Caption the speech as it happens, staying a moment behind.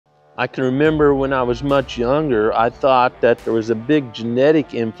I can remember when I was much younger, I thought that there was a big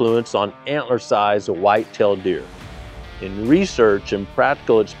genetic influence on antler size of white-tailed deer. And research and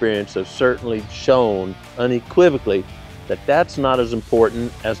practical experience have certainly shown unequivocally that that's not as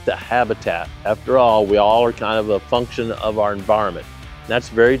important as the habitat. After all, we all are kind of a function of our environment. And that's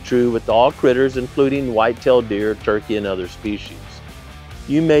very true with all critters, including white-tailed deer, turkey, and other species.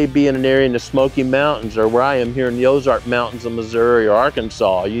 You may be in an area in the Smoky Mountains, or where I am here in the Ozark Mountains of Missouri or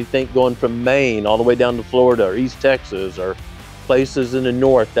Arkansas. You think going from Maine all the way down to Florida or East Texas or places in the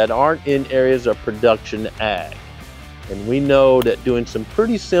north that aren't in areas of production ag. And we know that doing some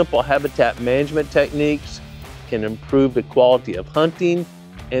pretty simple habitat management techniques can improve the quality of hunting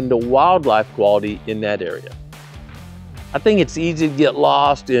and the wildlife quality in that area. I think it's easy to get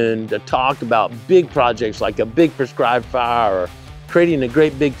lost in the talk about big projects like a big prescribed fire or creating a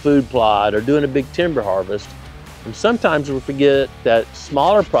great big food plot or doing a big timber harvest. And sometimes we forget that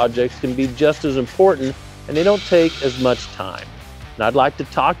smaller projects can be just as important and they don't take as much time. And I'd like to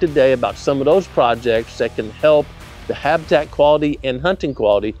talk today about some of those projects that can help the habitat quality and hunting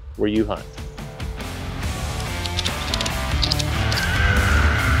quality where you hunt.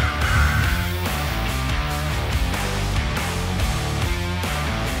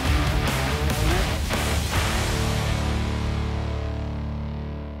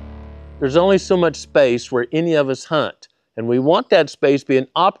 There's only so much space where any of us hunt, and we want that space being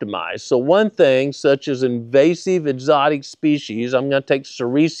optimized. So one thing, such as invasive exotic species, I'm going to take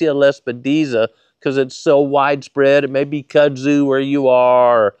Sericea lespedeza because it's so widespread. It may be kudzu where you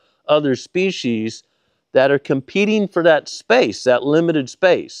are, or other species that are competing for that space, that limited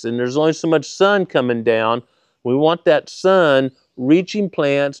space. And there's only so much sun coming down. We want that sun reaching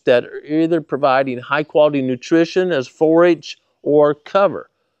plants that are either providing high quality nutrition as forage or cover.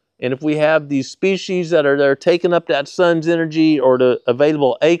 And if we have these species that are taking up that sun's energy or the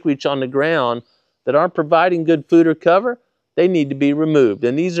available acreage on the ground that aren't providing good food or cover, they need to be removed.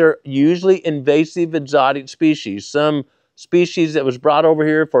 And these are usually invasive exotic species. Some species that was brought over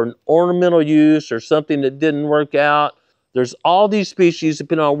here for an ornamental use or something that didn't work out. There's all these species,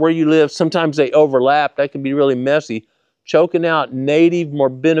 depending on where you live. Sometimes they overlap. That can be really messy, choking out native, more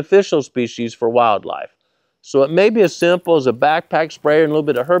beneficial species for wildlife. So it may be as simple as a backpack sprayer and a little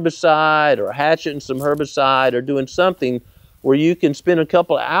bit of herbicide, or a hatchet and some herbicide, or doing something where you can spend a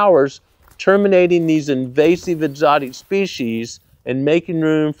couple of hours terminating these invasive exotic species and making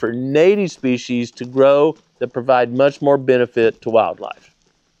room for native species to grow that provide much more benefit to wildlife.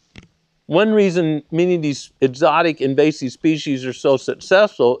 One reason many of these exotic invasive species are so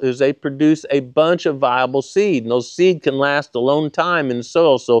successful is they produce a bunch of viable seed, and those seed can last a long time in the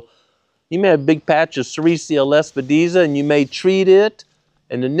soil. So you may have a big patch of Sericea lespedeza and you may treat it,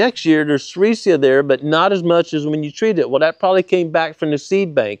 and the next year there's Sericea there, but not as much as when you treat it. Well, that probably came back from the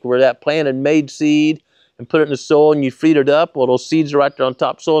seed bank where that plant had made seed and put it in the soil and you freed it up. Well, those seeds are right there on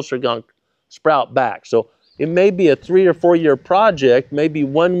top of the soil, so they're going to sprout back. So it may be a 3 or 4 year project, maybe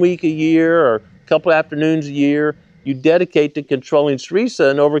 1 week a year or a couple afternoons a year. You dedicate to controlling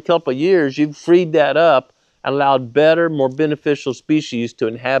Sericea, and over a couple of years you've freed that up and allowed better, more beneficial species to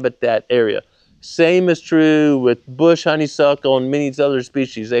inhabit that area. Same is true with bush honeysuckle and many other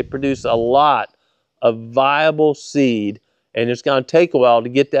species. They produce a lot of viable seed, and it's going to take a while to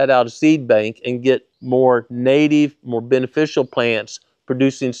get that out of seed bank and get more native, more beneficial plants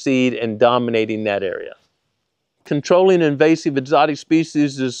producing seed and dominating that area. Controlling invasive exotic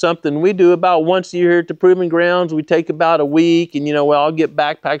species is something we do about once a year here at the Proving Grounds. We take about a week, and well, I'll get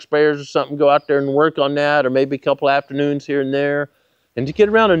backpack sprayers or something, go out there and work on that, or maybe a couple afternoons here and there. And to get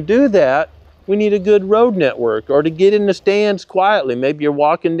around and do that, we need a good road network, or to get in the stands quietly. Maybe you're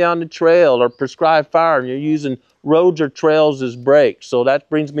walking down the trail or prescribed fire and you're using roads or trails as brakes. So that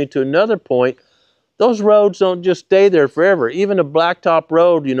brings me to another point. Those roads don't just stay there forever. Even a blacktop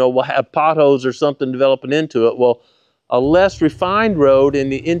road, will have potholes or something developing into it. Well, a less refined road in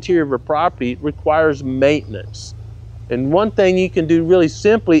the interior of a property requires maintenance. And one thing you can do really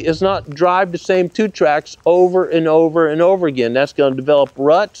simply is not drive the same 2 tracks over and over and over again. That's going to develop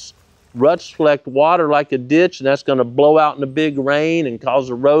ruts. Ruts collect water like a ditch, and that's going to blow out in a big rain and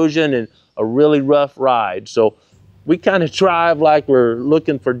cause erosion and a really rough ride. So we kind of drive like we're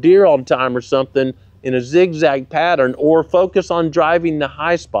looking for deer all the time or something in a zigzag pattern, or focus on driving the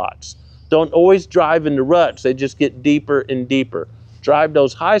high spots. Don't always drive in the ruts. They just get deeper and deeper. Drive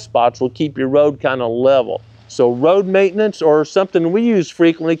those high spots will keep your road kind of level. So road maintenance, or something we use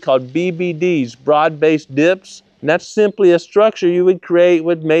frequently called BBDs, broad-based dips, and that's simply a structure you would create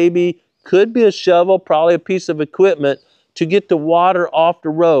with could be a shovel, probably a piece of equipment, to get the water off the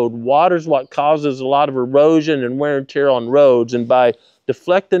road. Water is what causes a lot of erosion and wear and tear on roads, and by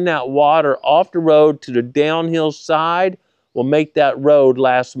Deflecting that water off the road to the downhill side will make that road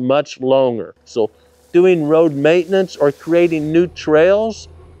last much longer. So doing road maintenance or creating new trails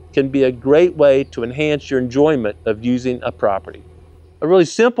can be a great way to enhance your enjoyment of using a property. A really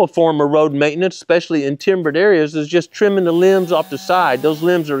simple form of road maintenance, especially in timbered areas, is just trimming the limbs off the side. Those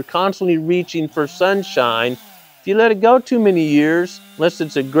limbs are constantly reaching for sunshine. If you let it go too many years, unless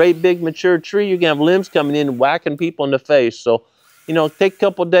it's a great big mature tree, you're gonna have limbs coming in and whacking people in the face. So, take a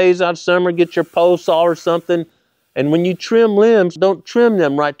couple days out of summer, get your pole saw or something, and when you trim limbs, don't trim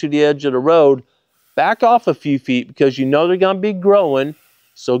them right to the edge of the road. Back off a few feet because you know they're gonna be growing.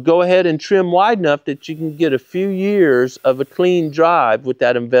 So go ahead and trim wide enough that you can get a few years of a clean drive with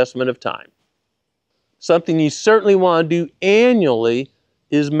that investment of time. Something you certainly want to do annually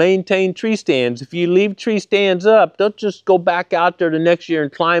is maintain tree stands. If you leave tree stands up, don't just go back out there the next year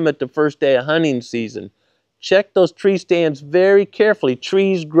and climb it the first day of hunting season. Check those tree stands very carefully.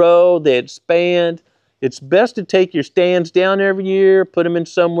 Trees grow, they expand. It's best to take your stands down every year, put them in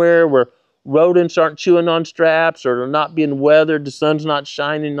somewhere where rodents aren't chewing on straps or they're not being weathered, the sun's not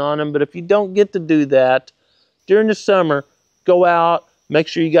shining on them. But if you don't get to do that, during the summer, go out, make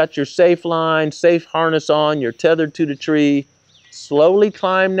sure you got your safe line, safe harness on, you're tethered to the tree. Slowly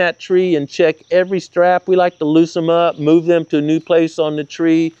climb that tree and check every strap. We like to loose them up, move them to a new place on the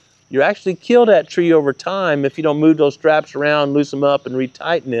tree. You actually kill that tree over time if you don't move those straps around, loose them up and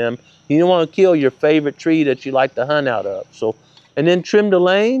retighten them. You don't want to kill your favorite tree that you like to hunt out of. And then trim the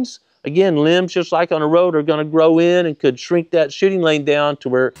lanes. Again, limbs, just like on a road, are going to grow in and could shrink that shooting lane down to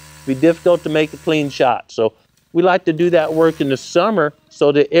where it'd be difficult to make a clean shot. So we like to do that work in the summer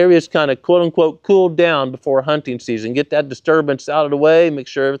so the area's kind of quote unquote cooled down before hunting season. Get that disturbance out of the way, make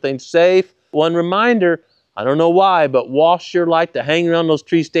sure everything's safe. One reminder, I don't know why, but wasps sure like to hang around those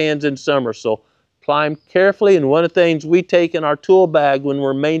tree stands in summer. So climb carefully, and one of the things we take in our tool bag when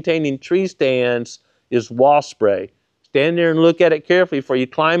we're maintaining tree stands is wasp spray. Stand there and look at it carefully before you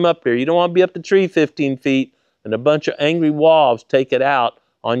climb up there. You don't want to be up the tree 15 feet and a bunch of angry wasps take it out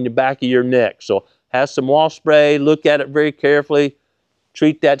on the back of your neck. So have some wasp spray, look at it very carefully,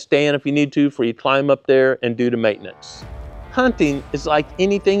 treat that stand if you need to before you climb up there and do the maintenance. Hunting is like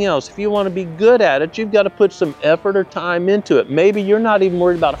anything else. If you want to be good at it, you've got to put some effort or time into it. Maybe you're not even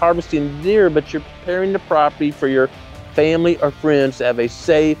worried about harvesting deer, but you're preparing the property for your family or friends to have a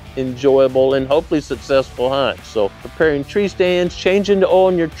safe, enjoyable, and hopefully successful hunt. So preparing tree stands, changing the oil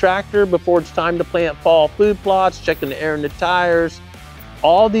in your tractor before it's time to plant fall food plots, checking the air in the tires.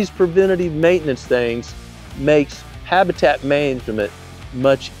 All these preventative maintenance things makes habitat management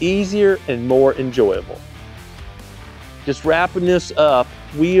much easier and more enjoyable. Just wrapping this up,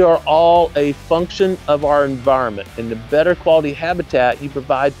 we are all a function of our environment, and the better quality habitat you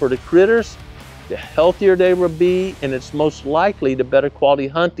provide for the critters, the healthier they will be, and it's most likely the better quality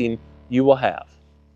hunting you will have.